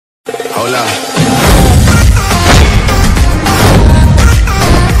Hola.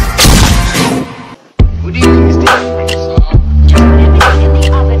 Good evening, Mr.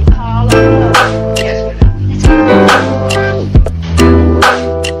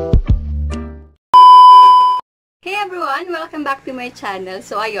 Hey everyone! Welcome back to my channel.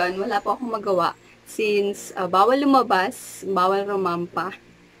 So ayun, wala po akong magawa since bawal lumabas, bawal rumampa.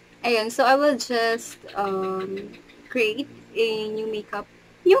 Ayun, so I will just create a new makeup.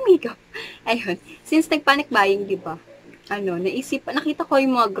 Ayun, since nagpanic buying, di ba? Nakita ko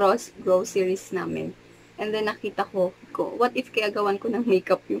yung mga groceries namin. And then nakita ko, what if kaya gawan ko ng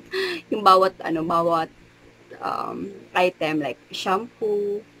makeup yung bawat item like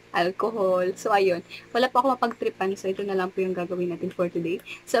shampoo, alcohol. So, ayun. Wala pa ako mapagtripan. So, ito na lang po yung gagawin natin for today.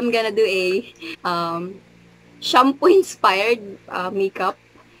 So, I'm gonna do a shampoo-inspired makeup.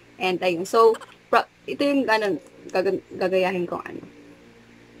 And, ayun. So, ito yung gagayahin kong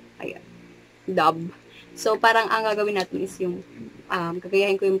Ayun. Dub. So, parang ang gagawin natin is yung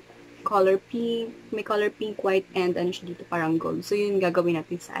gagayahin ko yung color pink, may color pink, white, and siya dito parang gold. So, yun gagawin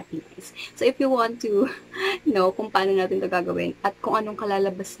natin sa ating eyes. So, if you want to know kung paano natin ito gagawin at kung anong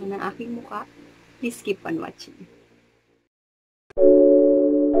kalalabasan ng aking mukha, please keep on watching.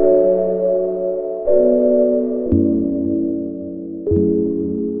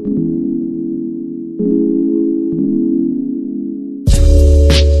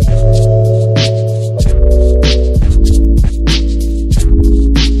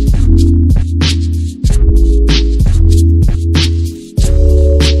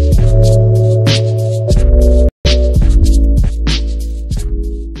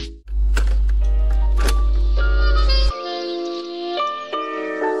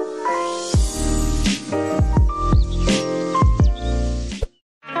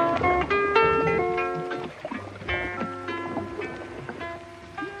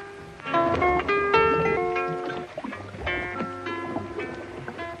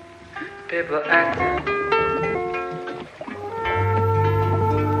 People acting.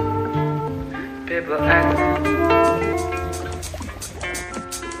 People acting.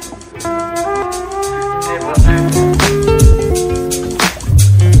 People acting. People acting.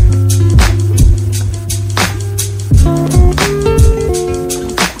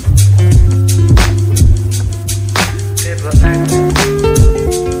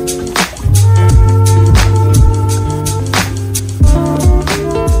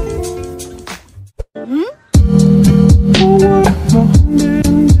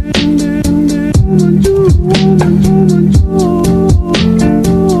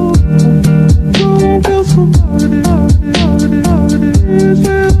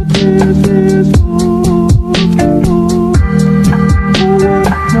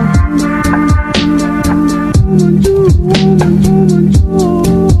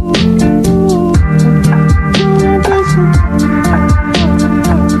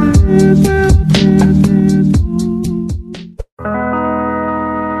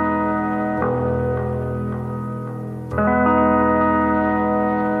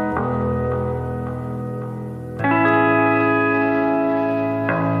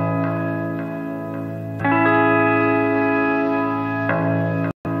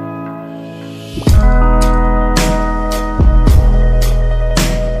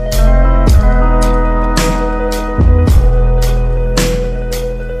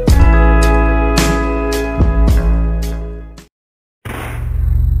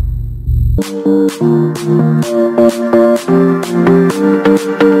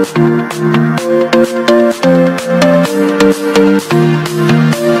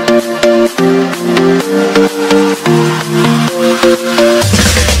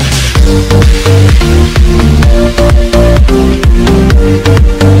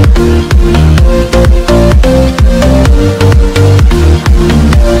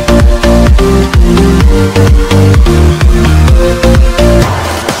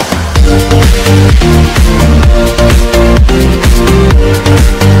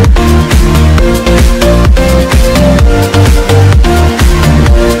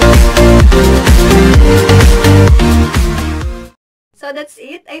 So that's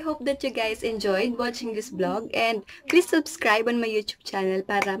it. I hope that you guys enjoyed watching this vlog and please subscribe on my YouTube channel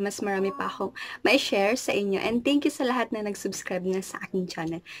para mas marami pa akong ma-share sa inyo. And thank you sa lahat na nag-subscribe na sa aking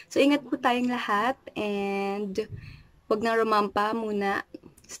channel. So ingat po tayong lahat and wag nang rumampa muna.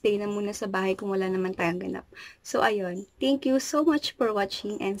 Stay na muna sa bahay kung wala naman tayong ganap. So ayun. Thank you so much for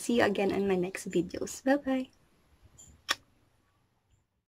watching and see you again on my next videos. Bye-bye!